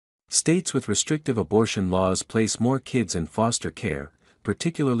States with restrictive abortion laws place more kids in foster care,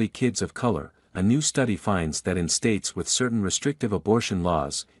 particularly kids of color. A new study finds that in states with certain restrictive abortion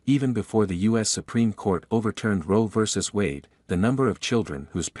laws, even before the U.S. Supreme Court overturned Roe v. Wade, the number of children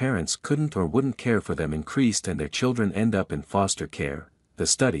whose parents couldn't or wouldn't care for them increased and their children end up in foster care. The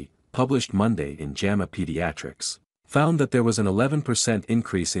study, published Monday in JAMA Pediatrics, found that there was an 11%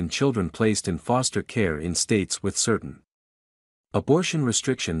 increase in children placed in foster care in states with certain abortion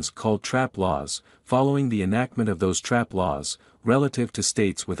restrictions called trap laws, following the enactment of those trap laws, relative to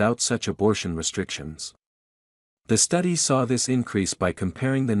states without such abortion restrictions. The study saw this increase by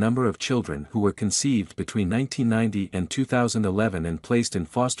comparing the number of children who were conceived between 1990 and 2011 and placed in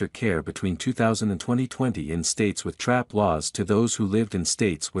foster care between 2000 and 2020 in states with trap laws to those who lived in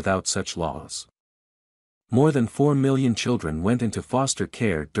states without such laws. More than 4 million children went into foster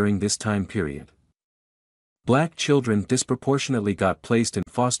care during this time period. Black children disproportionately got placed in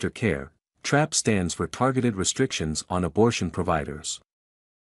foster care. TRAP stands for Targeted Restrictions on Abortion Providers.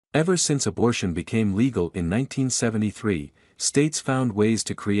 Ever since abortion became legal in 1973, states found ways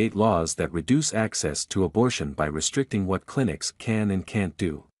to create laws that reduce access to abortion by restricting what clinics can and can't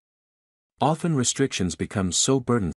do. Often restrictions become so burdensome